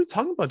Ward." I was like, "What are you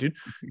talking about, dude?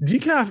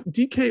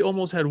 DK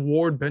almost had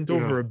Ward bent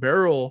over a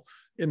barrel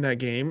in that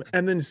game,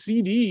 and then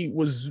CD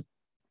was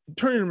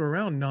turning him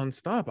around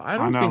nonstop. I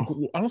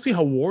don't see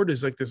how Ward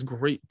is like this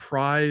great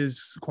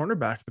prize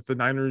cornerback that the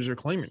Niners are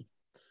claiming.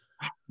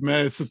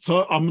 Man, it's a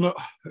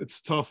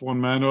tough one,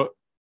 man.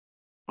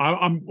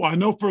 I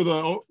know for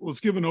let's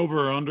give an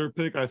over or under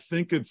pick. I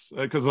think it's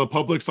because the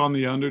public's on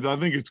the under. I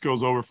think it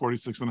goes over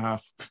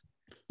 46.5.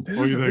 This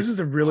is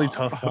a really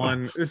tough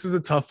one. This is a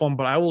tough one,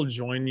 but I will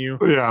join you.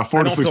 Yeah, 46.5.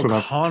 I don't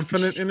feel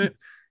confident in it,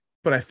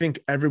 but I think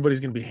everybody's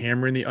going to be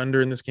hammering the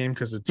under in this game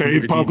because it's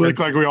public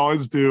like we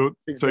always do.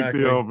 Exactly.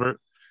 Take the over.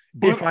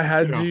 But, if I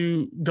had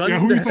to gun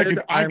to the head,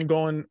 I'm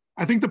going.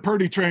 I think the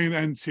Purdy train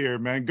ends here,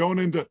 man. Going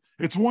into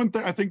it's one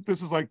thing. I think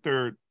this is like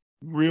their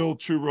real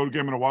true road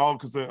game in a while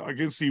because I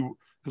can see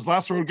his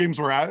last road games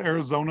were at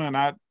Arizona and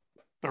at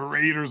the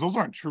Raiders. Those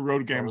aren't true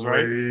road games,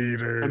 right?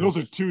 And those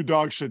are two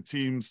dog shit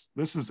teams.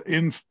 This is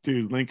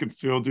Lincoln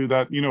Field, dude.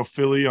 That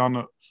Philly on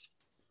the.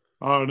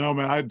 I don't know,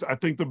 man. I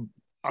think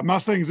I'm not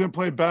saying he's gonna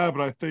play bad,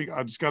 but I think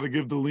I just got to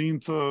give the lean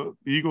to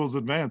the Eagles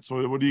advance.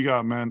 So what do you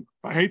got, man?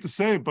 I hate to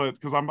say it, but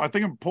because I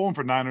think I'm pulling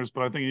for Niners,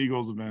 but I think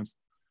Eagles advance.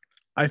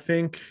 I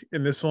think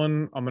in this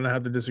one, I'm gonna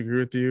have to disagree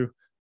with you.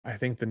 I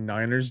think the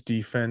Niners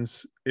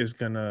defense is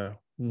gonna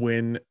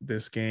win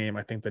this game.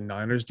 I think the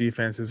Niners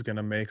defense is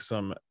gonna make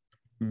some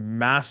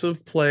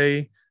massive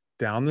play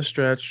down the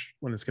stretch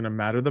when it's going to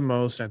matter the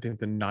most. I think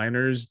the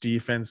Niners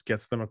defense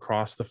gets them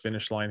across the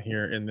finish line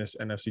here in this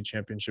NFC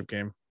Championship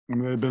game. I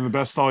mean, they've been the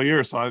best all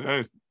year, so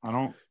I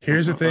don't.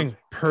 Here's the thing: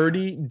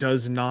 Purdy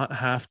does not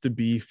have to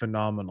be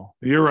phenomenal.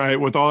 You're right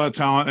with all that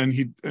talent,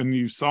 and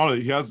you saw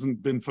it. He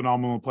hasn't been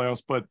phenomenal in the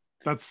playoffs, but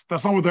that's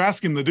not what they're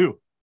asking him to do.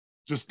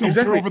 Just don't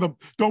turn over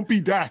don't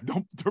be Dak.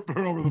 Don't turn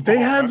over the ball. They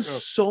have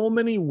so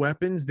many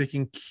weapons that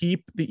can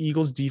keep the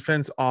Eagles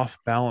defense off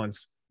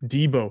balance.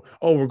 Debo,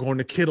 we're going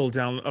to Kittle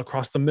down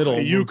across the middle.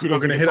 We're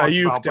going to hit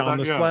Ayuk down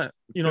the slant.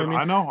 You know what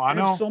I mean? I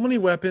know. So many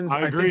weapons.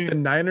 I agree. think the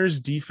Niners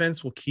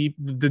defense will keep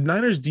the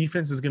Niners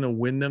defense is going to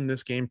win them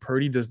this game.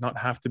 Purdy does not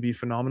have to be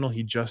phenomenal.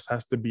 He just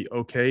has to be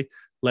okay.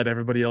 Let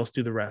everybody else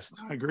do the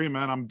rest. I agree,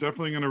 man. I'm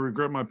definitely going to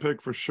regret my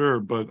pick for sure,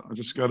 but I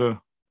just got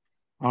to,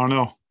 I don't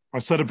know. I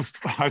said it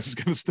before. I just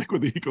got to stick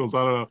with the Eagles.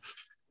 I don't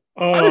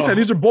know. Like I said,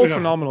 these are both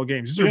phenomenal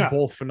games. These are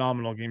both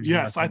phenomenal games.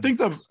 Yes. I think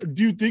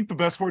do you think the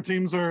best four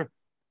teams are,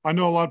 I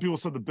know a lot of people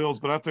said the Bills,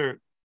 but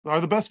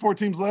are the best four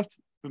teams left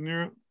in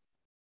your?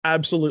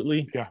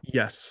 Absolutely. Yeah.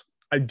 Yes.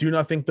 I do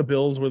not think the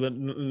Bills were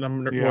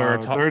were a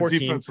top their 4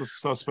 defense team. Was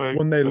suspect.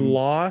 When they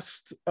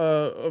lost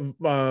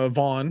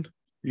Vaughn.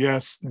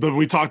 Yes.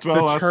 We talked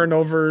about the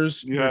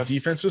turnovers. Yes. The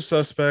defense was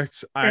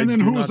suspect. And then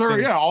who's there?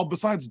 Yeah. All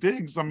besides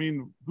Diggs. I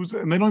mean,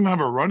 and they don't even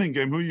have a running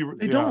game.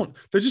 They don't.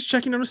 They're just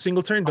checking on a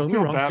Singletary. Don't get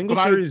me wrong.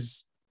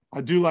 Singletary's. I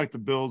do like the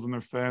Bills and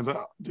their fans.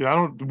 When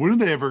are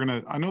they ever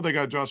going to – I know they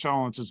got Josh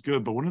Allen, which is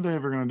good, but when are they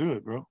ever going to do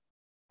it, bro?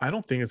 I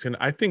don't think it's going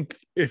to – I think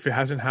if it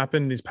hasn't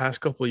happened these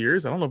past couple of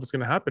years, I don't know if it's going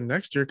to happen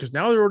next year because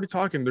now they're already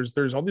talking.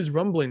 There's all these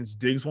rumblings.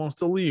 Diggs wants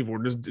to leave or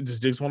does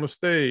Diggs want to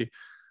stay?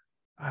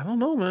 I don't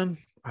know, man.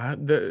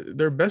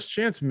 Their best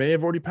chance may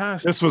have already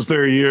passed. This was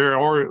their year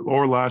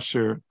or last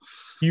year.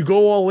 You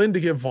go all in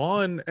to get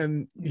Vaughn,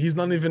 and he's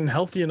not even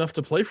healthy enough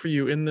to play for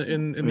you in the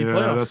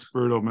playoffs. Yeah, that's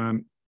brutal,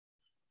 man.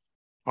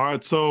 All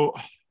right, so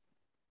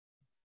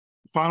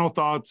final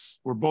thoughts.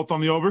 We're both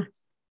on the over?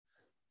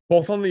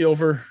 Both on the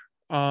over.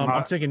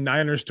 I'm taking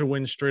Niners to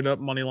win straight up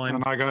money line.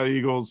 And I got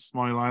Eagles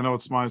money line. I know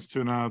it's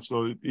 -2.5,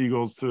 so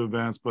Eagles to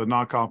advance, but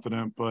not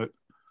confident. But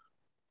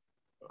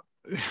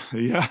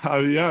yeah,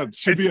 it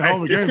should be a hell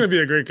of a game. It's going to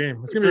be a great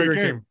game. It's going to be a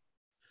great game.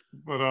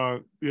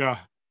 But yeah.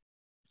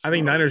 I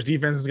think Niners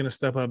defense is going to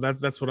step up.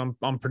 That's what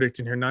I'm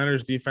predicting here.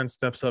 Niners defense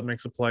steps up,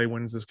 makes a play,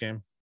 wins this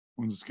game.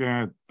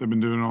 They've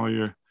been doing it all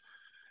year.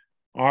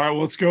 All right,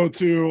 let's go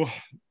to.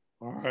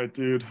 All right,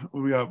 dude.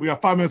 We got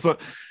 5 minutes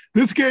left.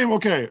 This game,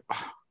 okay.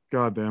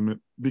 God damn it!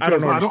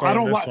 Because I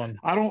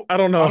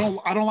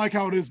don't like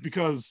how it is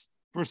because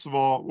first of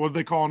all, what are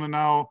they calling it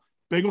now?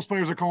 Bengals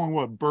players are calling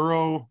what?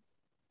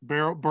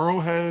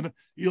 Burrowhead,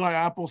 Eli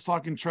Apple's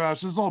talking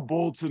trash. This is all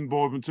bulletin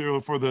board material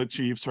for the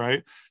Chiefs,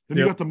 right? Then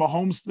you got the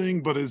Mahomes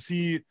thing, but is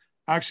he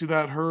actually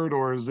that hurt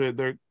or is it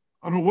there?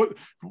 I don't know what.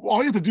 All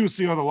you have to do is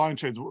see how the line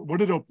changed. What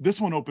did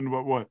this one open?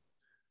 What?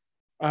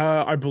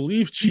 I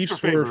believe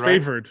Chiefs were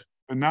favored. Right?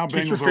 And now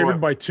Chiefs Bengals were favored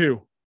by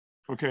 2.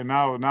 Okay,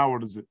 now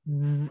what is it?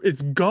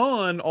 It's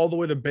gone all the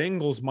way to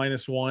Bengals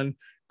 -1.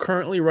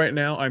 Currently, right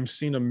now, I'm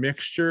seeing a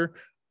mixture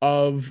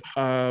of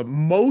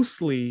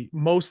mostly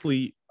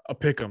a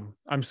pick 'em.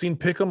 I'm seeing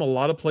pick 'em a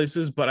lot of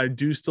places, but I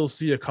do still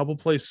see a couple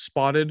places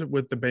spotted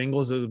with the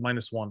Bengals as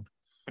 -1.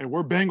 Hey,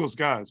 we're Bengals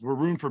guys. We're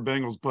rooting for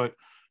Bengals, but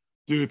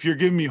dude, if you're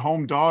giving me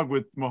home dog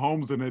with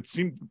Mahomes, and it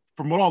seemed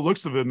from what all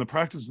looks of it in the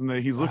practice, and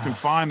that he's looking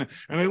fine.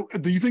 And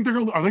do you think are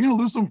they going to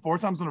lose them 4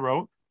 times in a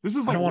row? This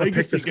is like I don't want to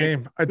pick this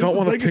game. I don't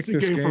want to pick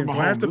this game. Do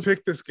I have to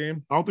pick this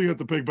game? I don't think you have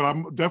to pick, but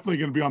I'm definitely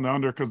going to be on the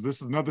under because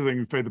this is another thing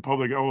we paid the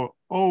public.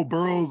 Oh,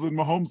 Burrows and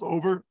Mahomes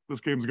over. This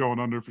game's going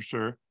under for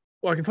sure.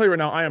 Well, I can tell you right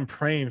now, I am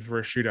praying for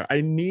a shootout.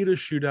 I need a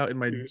shootout in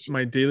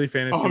my daily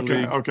fantasy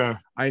league. Okay.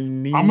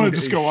 I'm going to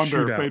just go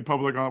under. Shootout. Paid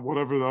public on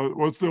whatever.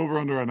 What's the over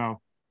under right now?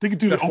 I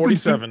think it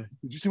 47.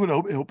 Did you see what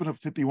it opened up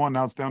 51?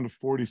 Now it's down to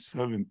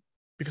 47.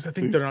 Because I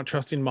think they're not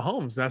trusting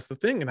Mahomes. That's the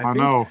thing. And I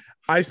know.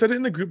 I said it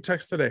in the group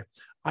text today.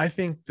 I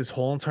think this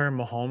whole entire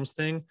Mahomes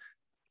thing,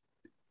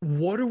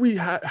 what do we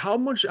have? How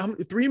many,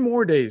 3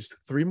 more days,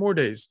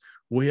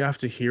 we have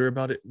to hear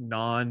about it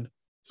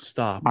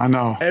non-stop. I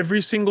know.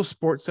 Every single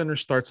sports center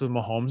starts with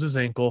Mahomes'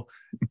 ankle.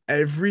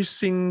 Every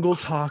single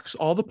talks,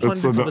 all the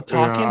pundits, all the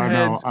talking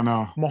heads, I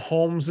know.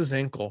 Mahomes'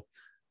 ankle.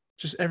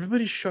 Just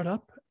everybody shut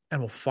up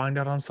and we'll find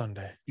out on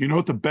Sunday. You know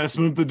what the best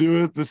move to do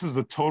is? This is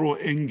a total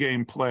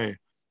in-game play.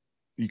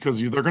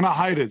 Because they're going to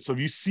hide it. So if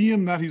you see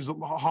him that he's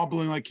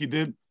hobbling like he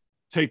did,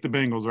 take the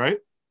Bengals, right?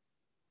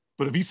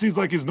 But if he sees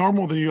like he's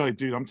normal, then you're like,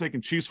 dude, I'm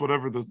taking Chiefs,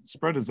 whatever the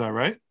spread is at,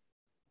 right?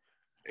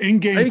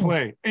 In-game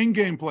play.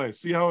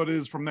 See how it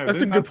is from there. That's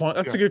a good point.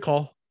 That's a good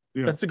call.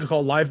 Yeah. That's a good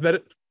call. Live bet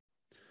it.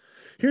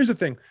 Here's the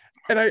thing.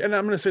 And I'm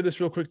going to say this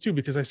real quick too,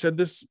 because I said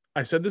this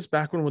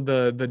back when with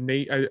the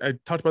Nate, I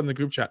talked about in the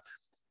group chat.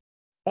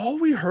 All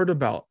we heard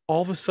about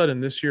all of a sudden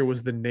this year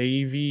was the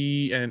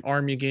Navy and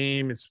Army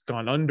game. It's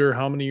gone under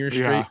how many years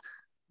straight?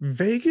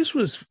 Vegas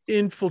was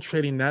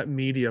infiltrating that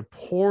media,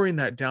 pouring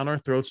that down our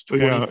throats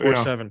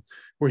 24/7.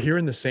 We're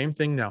hearing the same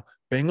thing now.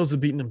 Bengals have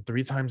beaten them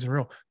 3 times in a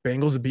row.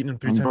 Bengals have beaten them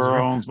 3 times in a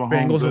row.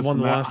 Bengals have won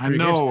the last 3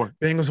 games.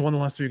 Bengals have won the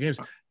last 3 games.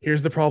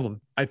 Here's the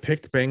problem. I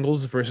picked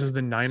Bengals versus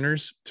the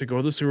Niners to go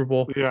to the Super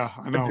Bowl. Yeah,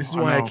 I know. This is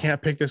why I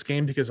can't pick this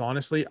game because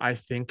honestly, I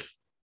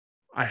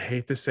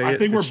hate to say it. I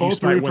think we're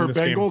both rooting for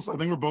Bengals. I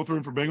think we're both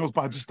rooting for Bengals,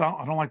 but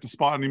I don't like the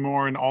spot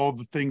anymore and all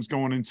the things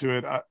going into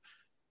it.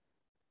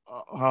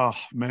 Oh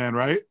man,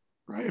 right?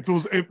 If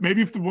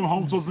the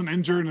Mahomes wasn't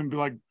injured and be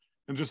like,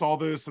 and just all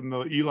this and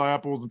the Eli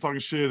Apples and talking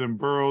shit and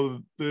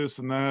Burrow this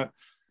and that.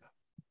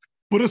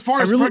 But as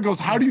far as spread goes,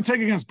 how do you take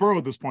against Burrow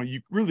at this point?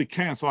 You really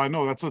can't. So I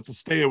know it's a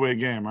stay away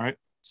game, right?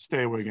 It's a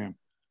stay away game.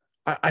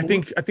 I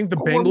think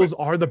the Bengals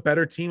are the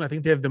better team. I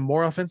think they have the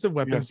more offensive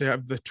weapons. Yes. They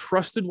have the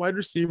trusted wide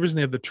receivers and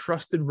they have the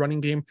trusted running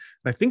game. And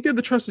I think they have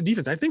the trusted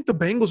defense. I think the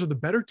Bengals are the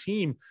better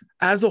team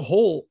as a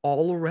whole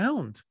all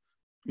around.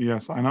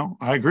 Yes, I know.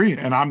 I agree.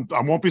 And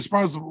I won't be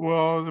surprised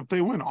if they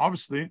win,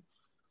 obviously.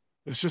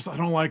 It's just I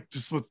don't like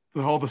just what's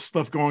all the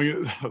stuff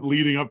going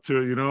leading up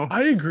to it, you know.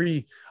 I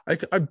agree. I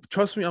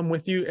trust me, I'm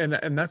with you,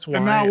 and that's why.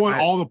 And now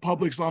all the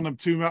public's on them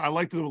too. I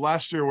liked it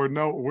last year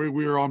where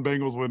we were on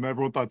Bengals when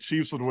everyone thought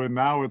Chiefs would win.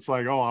 Now it's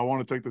like, I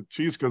want to take the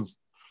Chiefs because.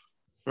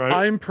 Right?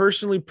 I'm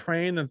personally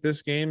praying that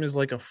this game is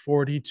like a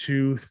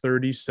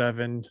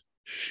 42-37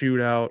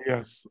 shootout.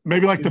 Yes,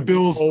 maybe like the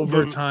Bills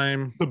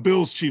overtime. The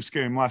Bills Chiefs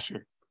game last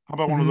year. How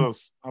about one of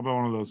those?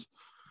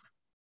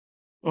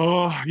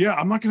 Yeah,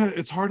 I'm not gonna.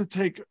 It's hard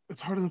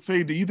to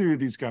fade to either of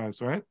these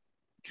guys, right?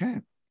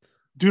 Can't,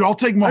 dude. I'll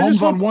take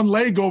Mahomes on one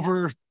leg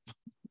over.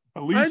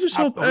 At least I just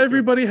hope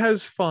everybody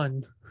has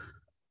fun.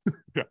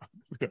 Yeah,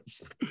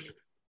 yes.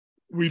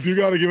 We do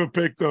got to give a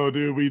pick though,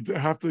 dude. We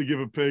have to give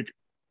a pick.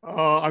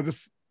 I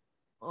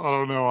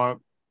don't know.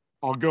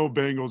 I'll go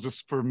Bengals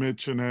just for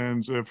Mitch and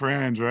Ange, for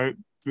Ange, right?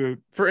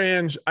 For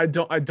Ange, I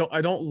don't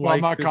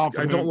like this.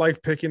 I don't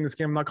like picking this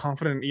game. I'm not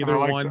confident in either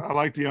one. I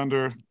like the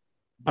under.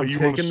 I'm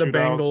taking the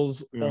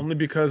Bengals only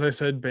because I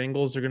said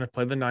Bengals are going to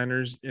play the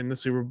Niners in the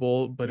Super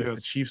Bowl. But if the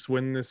Chiefs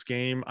win this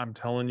game, I'm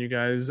telling you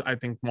guys, I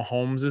think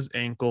Mahomes'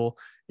 ankle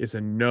is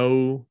a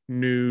no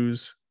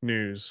news.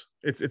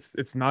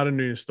 It's not a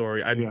news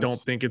story. I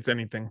don't think it's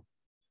anything.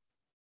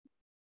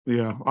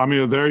 Yeah, I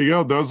mean, there you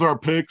go. Those are our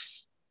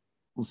picks.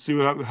 We'll see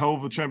what happens. Hell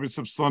of a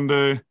championship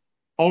Sunday.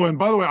 Oh, and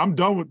by the way, I'm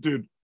done with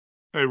dude.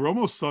 Hey,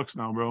 Romo sucks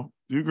now, bro.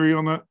 Do you agree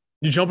on that?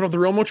 You jumping off the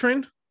Romo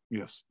train?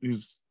 Yes,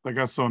 that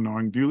guy's so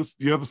annoying. Do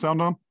you have the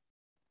sound on?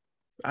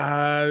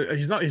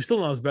 He's still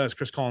not as bad as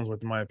Chris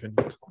Collinsworth, in my opinion.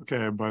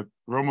 Okay, but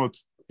Romo,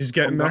 he's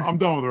getting there. I'm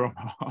done with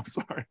Romo. I'm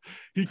sorry.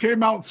 He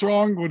came out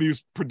strong when he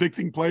was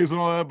predicting plays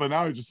and all that, but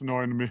now he's just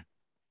annoying to me.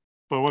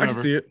 But whatever. I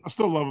can see it. I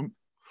still love him.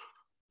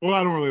 Well,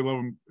 I don't really love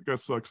him. The guy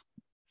sucks.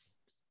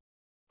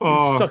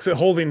 He sucks at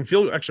holding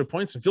extra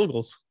points and field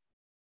goals.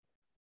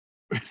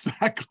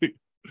 Exactly.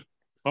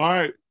 All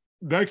right.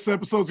 Next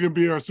episode is going to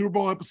be our Super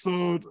Bowl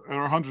episode and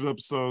our 100th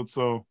episode.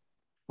 So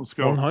let's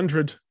go.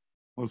 100.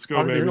 Let's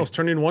go, baby.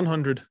 Turning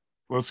 100.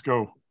 Let's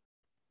go.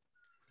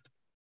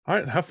 All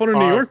right. Have fun in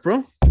New York,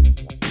 bro.